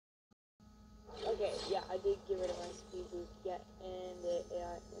yeah, I did get rid of my speed boost. Yeah, and the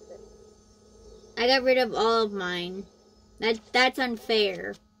AI. Okay. I got rid of all of mine. That's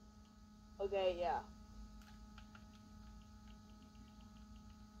unfair. Okay, yeah.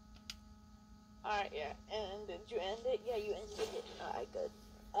 Alright, yeah. And did you end it? Yeah, you ended it. Alright, good.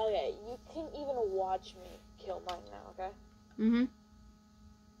 Okay, you can even watch me kill mine now, okay? Mm-hmm.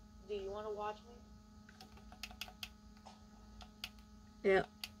 Do you want to watch me? Yep.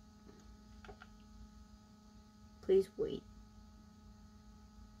 Please wait.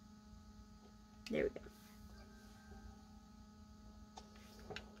 There we go.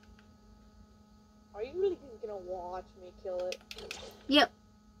 Are you really gonna watch me kill it? Yep.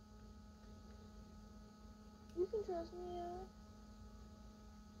 You can trust me, yeah.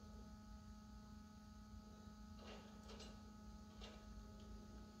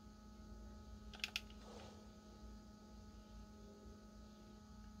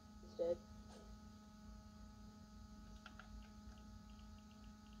 He's dead.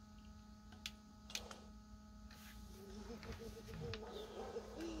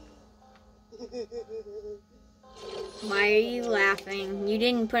 Why are you laughing? You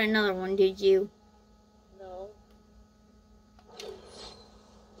didn't put another one, did you? No.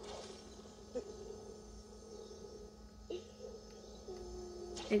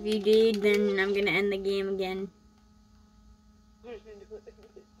 If you did, then I'm gonna end the game again.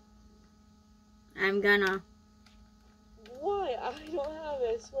 I'm gonna. Why? I don't have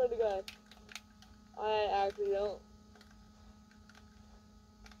it, I swear to God. I actually don't.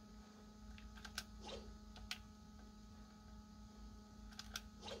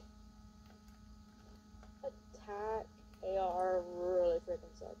 Attack AR really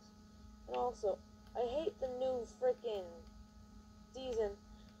freaking sucks. And also, I hate the new freaking season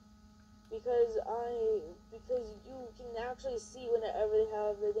because you can actually see whenever they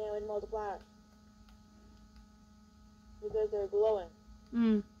have the damage multiplier. Because they're glowing.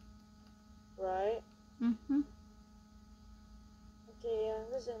 Right? Mm-hmm. Okay, yeah,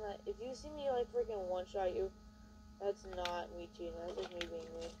 listen, like, if you see me, like, freaking one-shot you, that's not me cheating, that's just me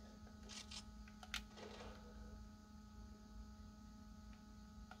being me.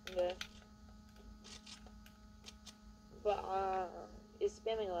 Okay? But, is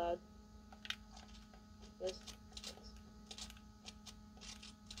spamming allowed? Yes.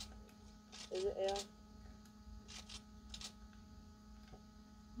 Is it? Yeah.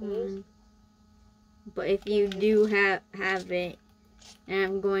 It is? But if you do have it, then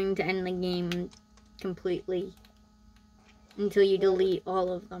I'm going to end the game completely until you delete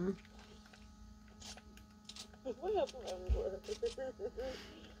all of them. What happened everywhere?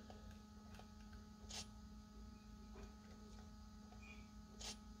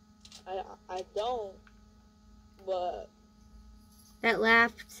 I don't, but That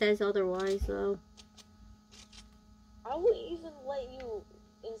laugh says otherwise, though. I wouldn't even let you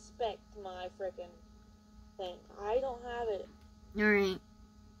inspect my freaking thing. I don't have it. Alright.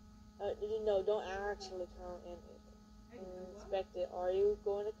 No, don't actually come and inspect it. Are you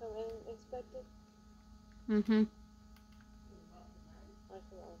going to come and inspect it? Mm-hmm. Oh,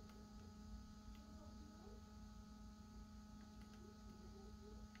 come on.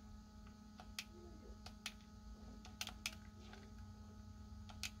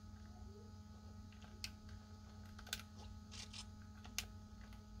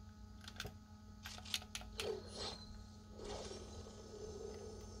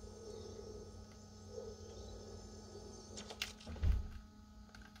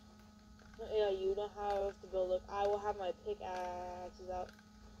 Yeah, you don't have to build it. I will have my pickaxes out.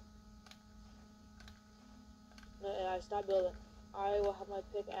 No, yeah, stop building. I will have my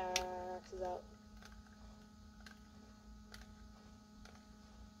pickaxes out.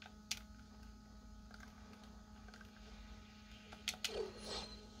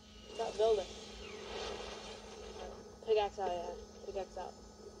 Stop building. Pickaxe out, yeah. Pickaxe out.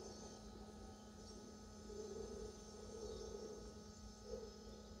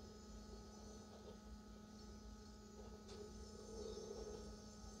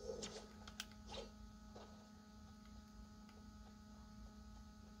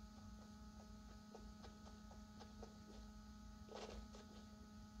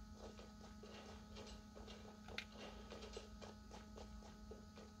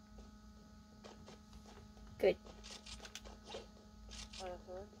 Good.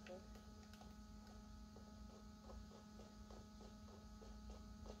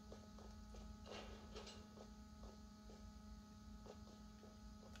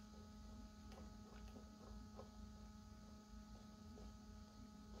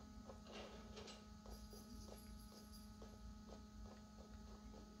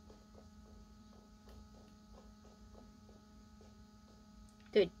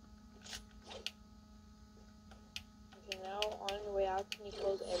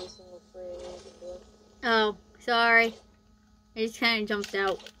 Oh, sorry. I just kind of jumped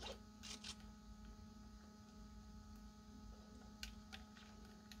out.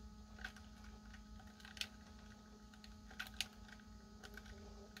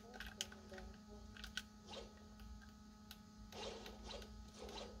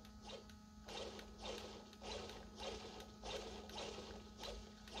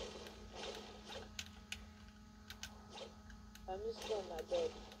 I'm just feeling my bed.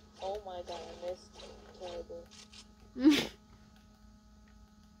 Oh my god, I missed terribly.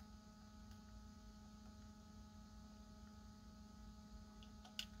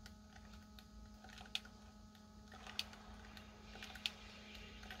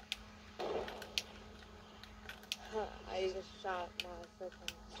 I just shot my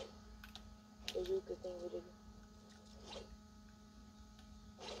freaking bazooka thing we did.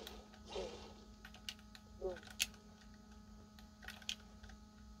 Boom. Boom.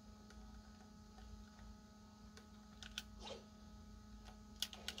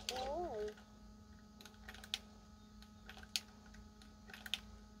 Alright.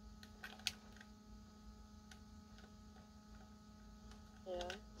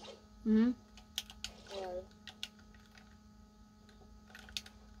 Yeah. Mm-hmm. Alright.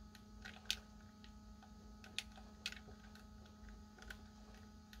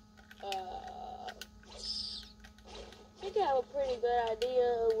 I think I have a pretty good idea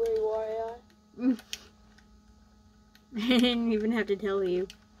of where you are, I didn't even have to tell you.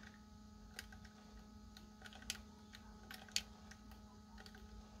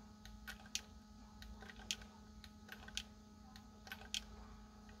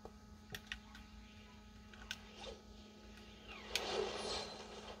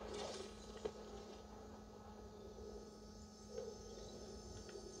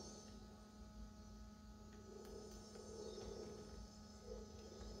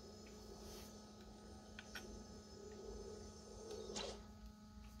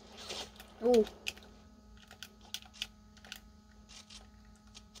 Oh.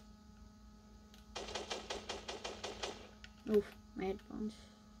 Oof, my headphones.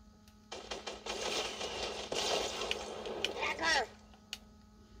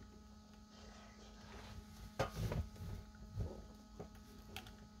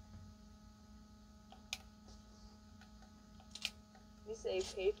 You say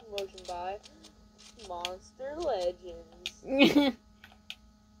paid promotion by Monster Legends. I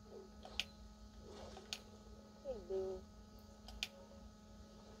Hey, dude.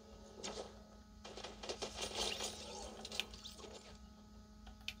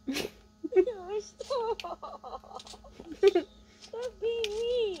 Stop! Stop being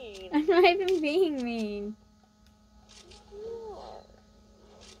mean! I'm not even being mean. You are.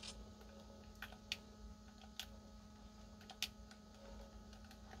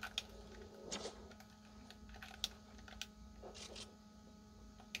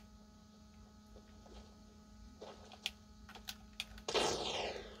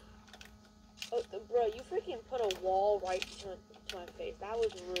 Oh, bro, you freaking put a wall right to my face. That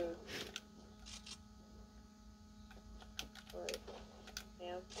was rude. Alright.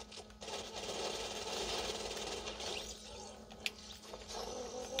 Ma'am.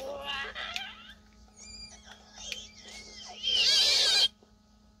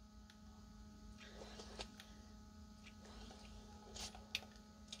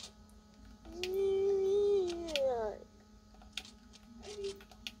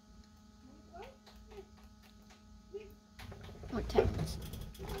 What time is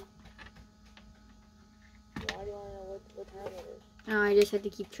Why do you want to know what time it is? it? Oh, I just had to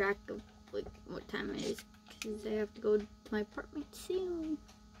keep track of like what time it is because I have to go to my apartment soon.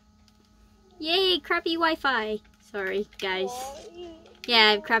 Yay, crappy Wi-Fi. Sorry, guys. Yeah,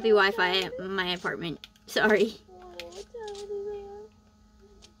 I have crappy Wi-Fi at my apartment. Sorry. What time is it?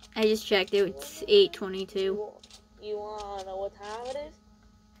 I just checked. It's 8:22. You want to know what time it is?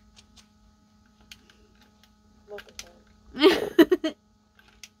 Look at that.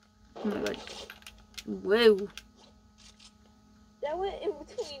 Oh my god. Whoa. That went in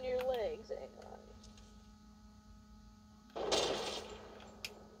between your legs. Hang on.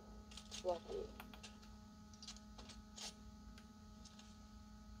 Lucky.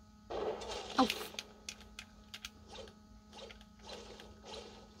 Oh.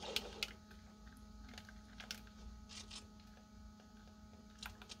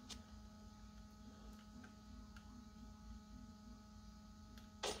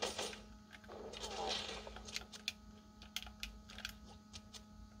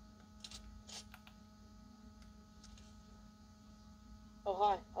 Oh,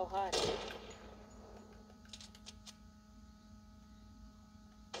 hi. Oh, hi.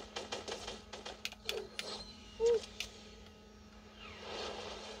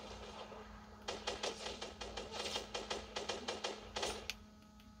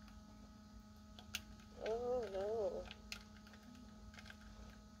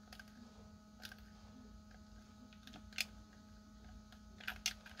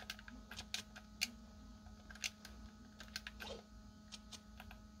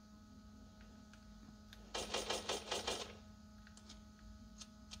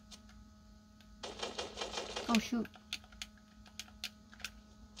 Oh shoot.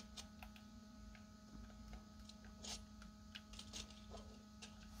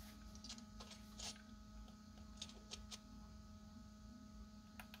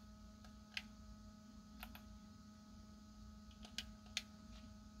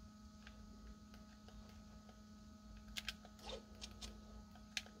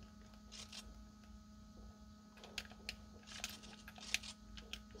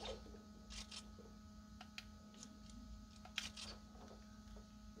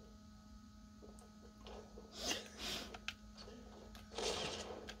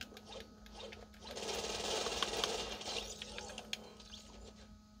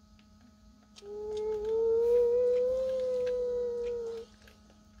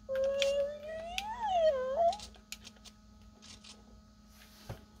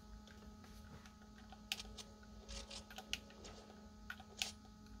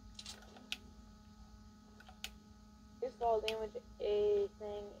 Is fall damage a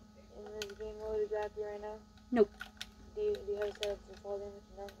thing in this game mode exactly right now? Nope. Do you have a setup for fall damage?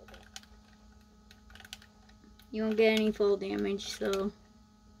 No? Okay. You won't get any fall damage, so.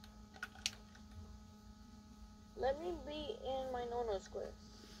 Let me be in my no-no square.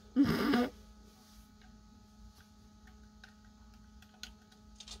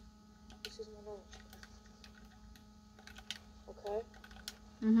 This is my no-no square. Okay?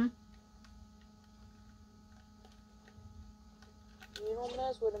 Mm-hmm. You don't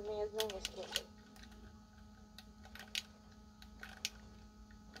mess with a man's no-no square.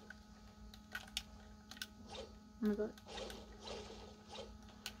 Oh my god.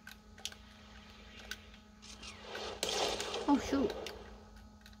 Oh shoot.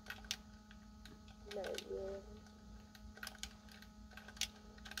 No, yeah.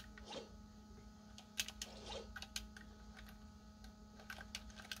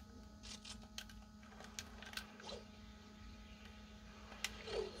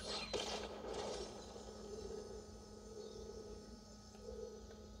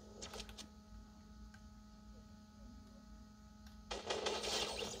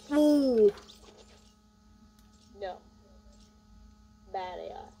 Ooh. No. Bad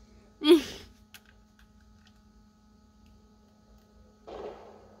AI.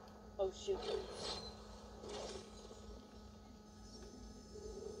 Oh shoot.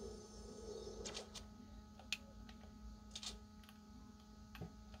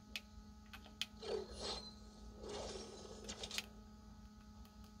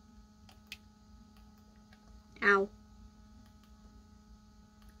 Ow.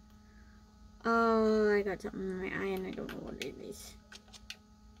 Oh, I got something in my eye and I don't know what it is.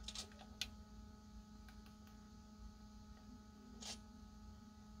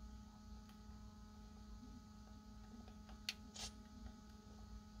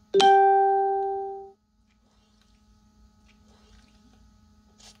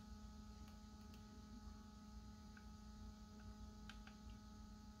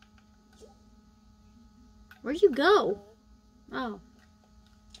 Where'd you go? Oh.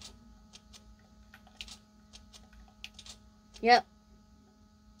 Yep.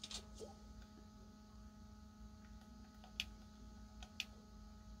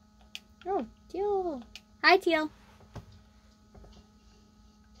 Oh, Teal. Hi, Teal.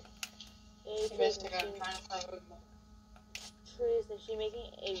 Hey, Tris, is she making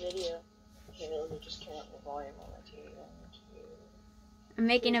a video? Okay, let me just turn up the volume on my TV. I'm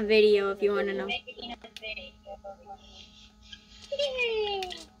making a video if you want to know. Yes.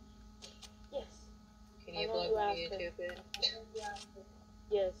 Can you plug my YouTube in?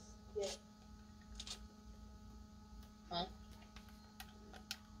 Yes. Yes. Huh?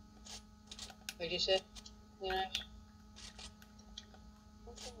 What'd you say? Leonidas?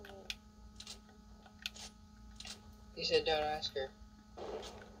 You said don't ask her.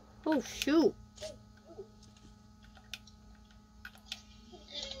 Oh, shoot.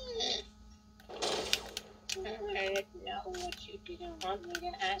 I didn't know what you didn't want me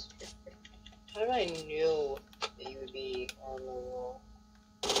to ask her. How did I know that you would be on the wall?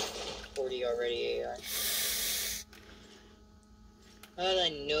 40 already AI. How did I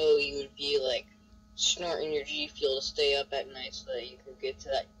know you would be like snorting your G Fuel to stay up at night so that you could get to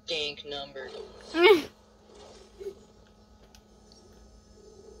that dank number? Right,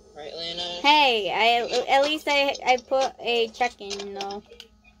 Lana? Hey, at least I put a check in though.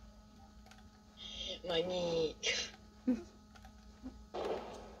 My knee.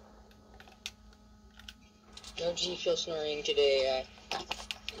 No G Fuel snoring today.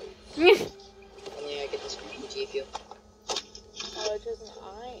 Only I get this G Fuel. Tristan, I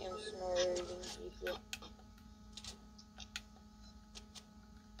am snorting G Fuel.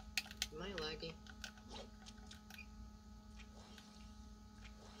 Am I laggy?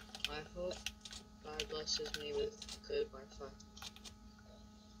 I hope God blesses me with good Wi-Fi.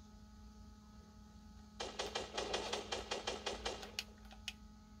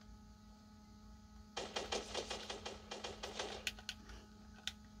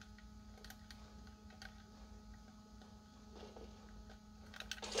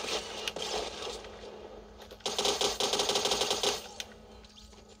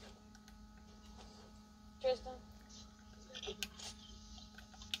 Tristan?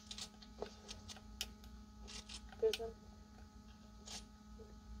 Tristan?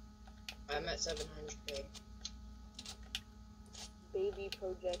 I'm at 700k. Baby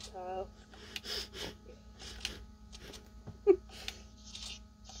projectile.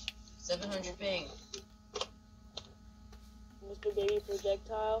 700 ping. Mr. Baby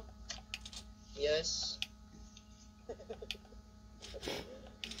projectile. Yes.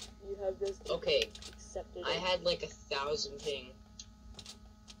 You have this Okay. accepted. I had like 1,000 ping.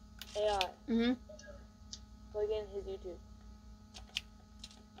 AI. Mm-hmm. Plug in his YouTube.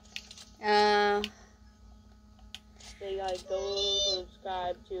 Hey guys, go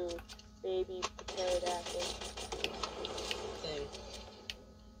subscribe to Baby Pterodactyl. Thing.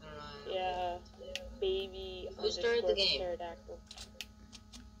 I don't know. Yeah, Baby Who started the game? Pterodactyl.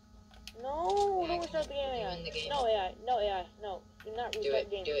 No, Yeah, don't restart the game, you AI. in the game. No AI, no AI, no. Do not Do restart it,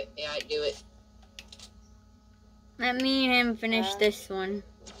 the game. do it. Yeah, do it. Let me and him finish this one.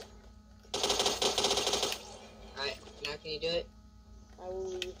 Alright, now can you do it? I will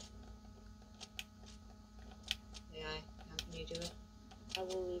leave. Yeah, now can you do it? I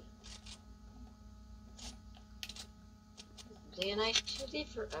will leave. Leon, I too late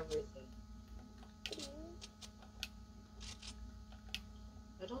for everything.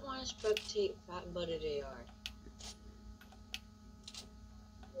 I don't want to spectate fat-butted AR.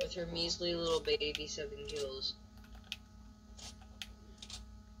 With her measly little baby 7 kills.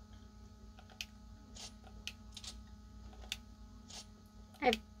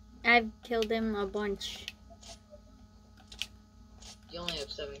 I've killed him a bunch. You only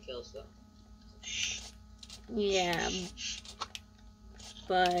have 7 kills though. Yeah,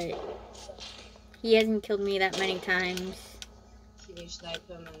 but he hasn't killed me that many times. Can you snipe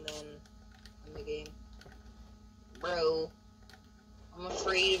him and then in the game? Bro, I'm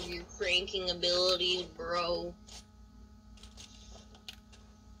afraid of your cranking abilities, bro.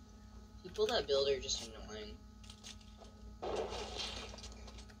 People that build are just annoying.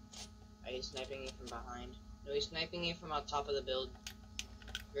 Are you sniping you from behind? No, he's sniping you from on top of the build.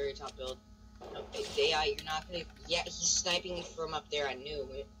 Very top build. No, AI, you're not gonna... Yeah, he's sniping you from up there, I knew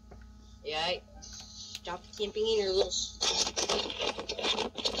it. Yeah, stop camping in your little...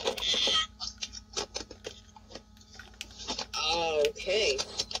 Okay.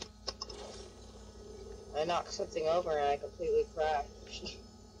 I knocked something over and I completely crashed.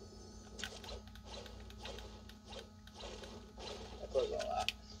 That goes all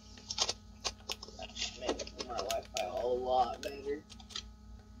out. That makes my Wi-Fi a lot better.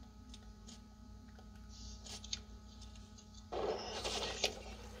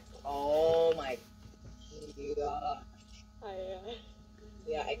 Oh my god.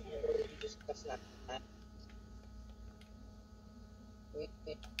 Yeah, I can't believe you just pressed that. We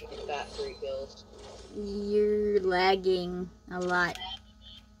get that 3 kills. You're lagging a lot.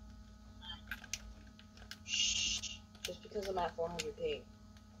 Shh. Just because I'm at 400 ping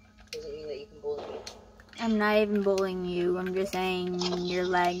doesn't mean that you can bully me. I'm not even bullying you. I'm just saying you're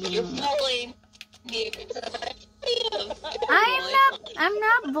lagging. You're bullying me. I'm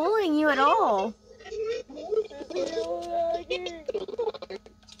not bullying you at all.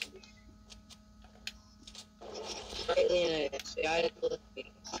 Right, Leonidas. AI is bullying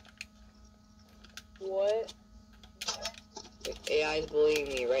me. What? AI is bullying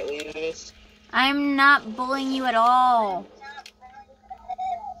me, right, Leonidas? I'm not bullying you at all.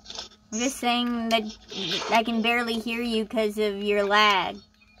 I'm just saying that I can barely hear you because of your lag.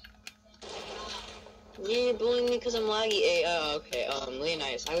 You're bullying me because I'm laggy. Okay,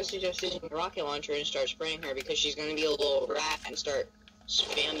 Leonidas, I would suggest using a rocket launcher and start spraying her because she's gonna be a little rat and start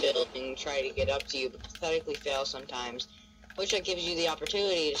spam building, try to get up to you, but pathetically fail sometimes. Which that gives you the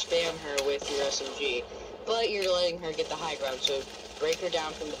opportunity to spam her with your SMG. But you're letting her get the high ground, so break her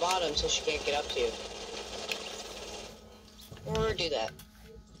down from the bottom so she can't get up to you. Or do that.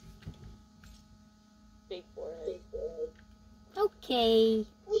 Big forehead. Okay.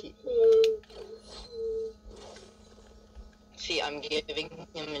 See, I'm giving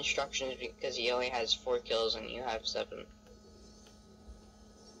him instructions because he only has 4 kills and you have 7.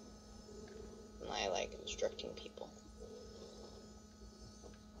 And I like instructing people.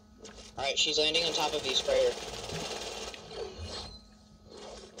 Alright, she's landing on top of you, spray her.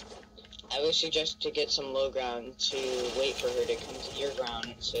 I would suggest to get some low ground to wait for her to come to your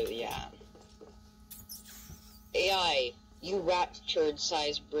ground, so yeah. AI, you rat turd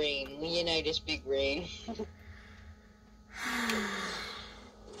sized brain, Leonidas big brain.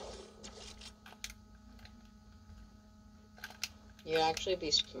 You'd actually be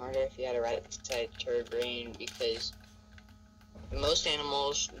smarter if you had a rat-sized turd brain, because most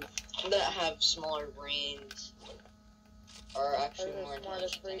animals that have smaller brains are actually more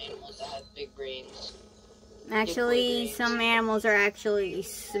intelligent than animals that have big brains. Actually, some animals are actually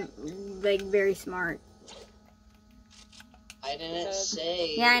like very smart. I didn't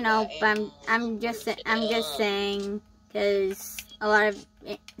say. Yeah, I know, but I'm just saying, because a lot of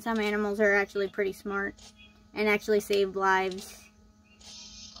some animals are actually pretty smart and actually save lives.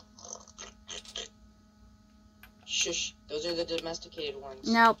 Shush, those are the domesticated ones.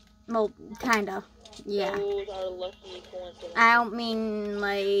 Nope, well, kinda. Yeah. Those are lucky coincidences. I don't mean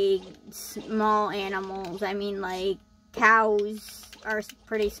like small animals. I mean like cows are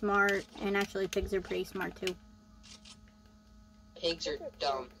pretty smart, and actually pigs are pretty smart too. Pigs are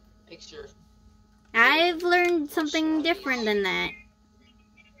dumb. Pigs are... I've learned something different than that.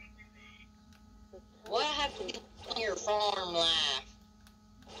 What happened to your farm laugh?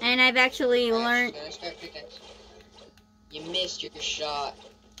 And I've actually learned... You missed your shot.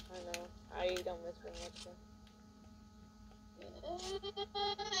 I know. I don't miss very much.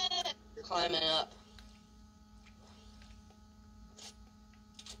 You're climbing up.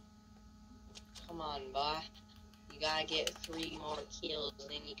 Come on, boy. You gotta get 3 more kills,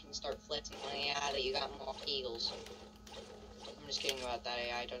 then you can start flexing on AI that you got more kills. I'm just kidding about that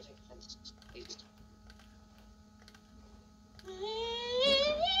AI, don't take offense, please.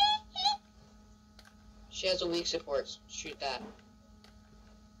 She has a weak support. Shoot that.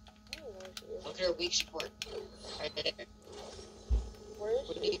 Look at her weak support. Right there. Where is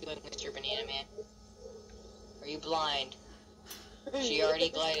What are she? you doing, Mr. Banana Man? Are you blind? She already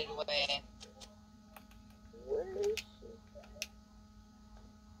glided away. Where is she?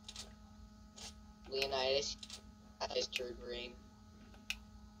 Leonidas. That is turd brain.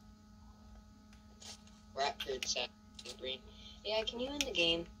 Rat turd sack brain. Yeah, can you end the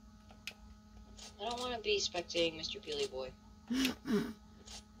game? I don't want to be spectating Mr. Peely Boy.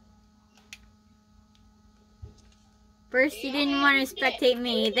 First you didn't want to spectate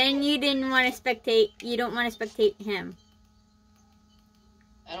me, then you didn't want to spectate, you don't want to spectate him.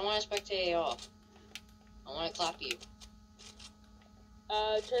 I don't want to spectate at all. I want to clap you.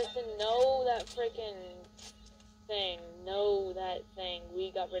 Tristan, know that freaking thing. Know that thing.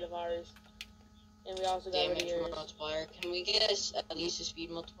 We got rid of ours. And we also got rid of Damage yours. multiplier. Can we get us at least a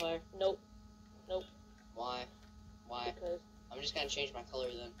speed multiplier? Nope. Nope. Why? Why? Because I'm just gonna change my color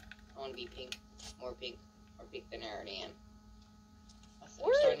then. I want to be pink. More pink than I already am.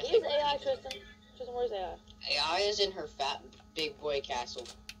 where is AI, Tristan? Tristan, where's AI? AI is in her fat big boy castle.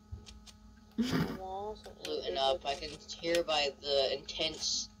 Looting up. I can hear by the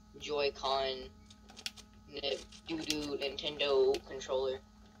intense Joy-Con doo-doo Nintendo controller.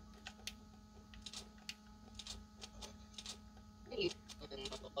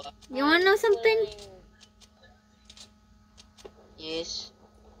 You wanna know something? Yes.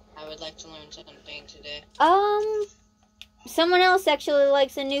 I would like to learn something today. Someone else actually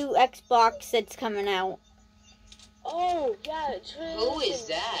likes a new Xbox that's coming out. Oh, yeah, Tristan. Who is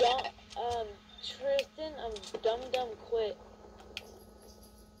that? Tristan, Dum quit.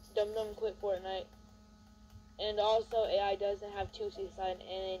 Dum quit Fortnite. And also, AI doesn't have 2C slide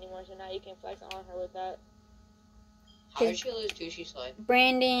anymore, so now you can flex on her with that. How did she lose 2C slide?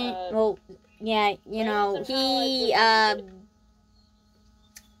 Brandon, well, yeah, you know, he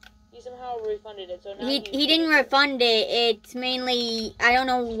somehow refunded it, so now he didn't refund it. It's mainly, I don't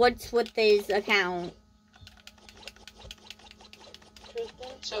know what's with his account. Tristan?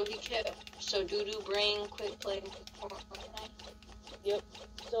 So he kept, so Doo-Doo Brain quit playing Fortnite? Yep.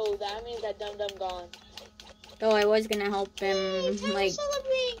 So that means that Dum gone. So I was gonna help him, like,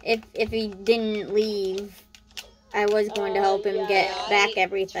 if he didn't leave, I was going to help him get back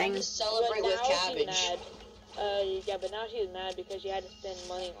everything. To celebrate with cabbage. She's mad. Yeah, but now she's mad because she had to spend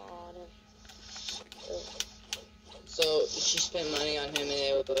money on him. So she spent money on him,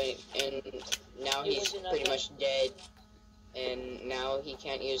 and now he's pretty much dead. And now he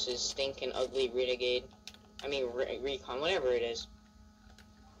can't use his stinking ugly renegade. I mean, recon, whatever it is.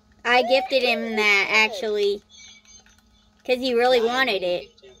 I gifted him that, actually. Because he really wanted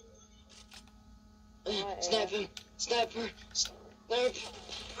it. Snipe him! Sniper! Snipe!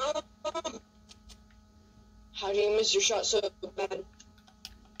 How do you miss your shot so bad?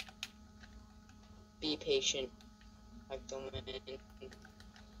 Be patient. Like the wind.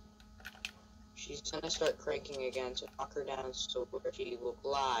 she's gonna start cranking again to knock her down so where she will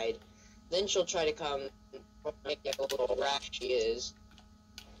glide. Then she'll try to come like a little rat she is.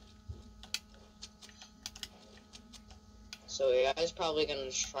 So yeah, I was probably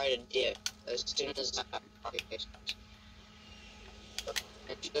gonna try to dip as soon as that rocket.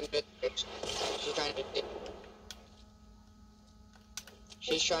 And she's trying to dip.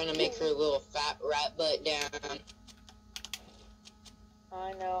 She's trying to make her little fat rat butt down.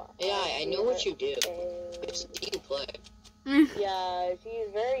 I know. Yeah, I know what you do. It's you play. Yeah, she's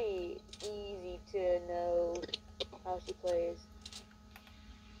very easy to know how she plays.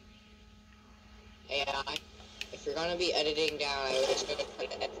 Yeah, if you're gonna be editing down, I would just gonna try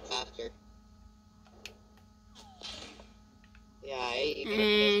to edit faster. Yeah,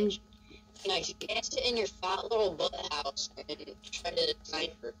 And nice. You can't sit in your fat little butt house and try to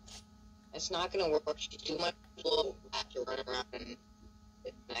sniper. It's not gonna work. She's too much little fat to run around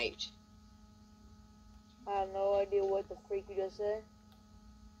at night. I have no idea what the freak you just said.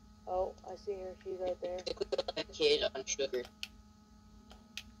 Oh, I see her. She's right there. That kid on sugar.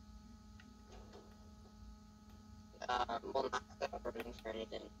 Well, not that running for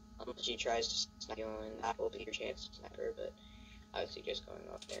anything. Unless she tries to snipe you, and that will be your chance to snipe her, but I would suggest going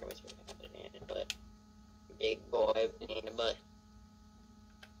up there with your banana butt. Big boy banana butt.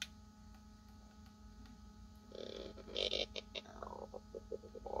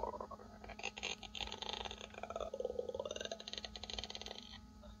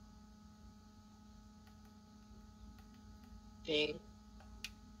 Ping.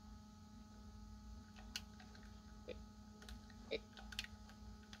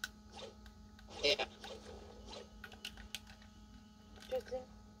 Yeah. Tristan,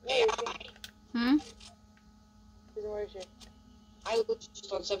 where is she? hmm? Tristan, where is she? I was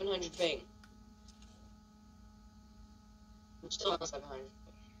just on 700 ping. I'm still on 700.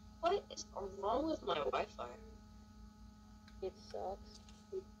 What is wrong with my Wi-Fi? It sucks.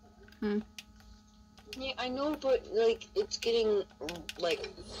 Yeah, I know, but like it's getting like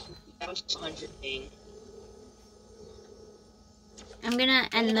down to 100 ping. I'm gonna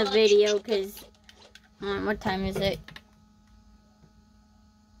end the video because what time is it?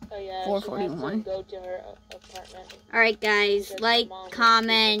 Oh yeah, 4:41. Go to her apartment. Alright guys, like,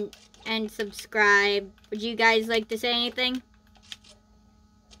 comment, and subscribe. Would you guys like to say anything?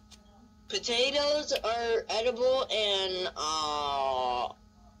 Potatoes are edible and I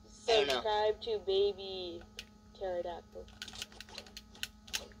don't know. Subscribe to Baby Pterodactyl.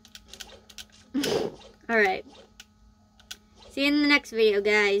 Alright. See you in the next video,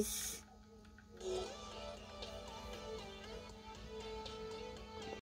 guys.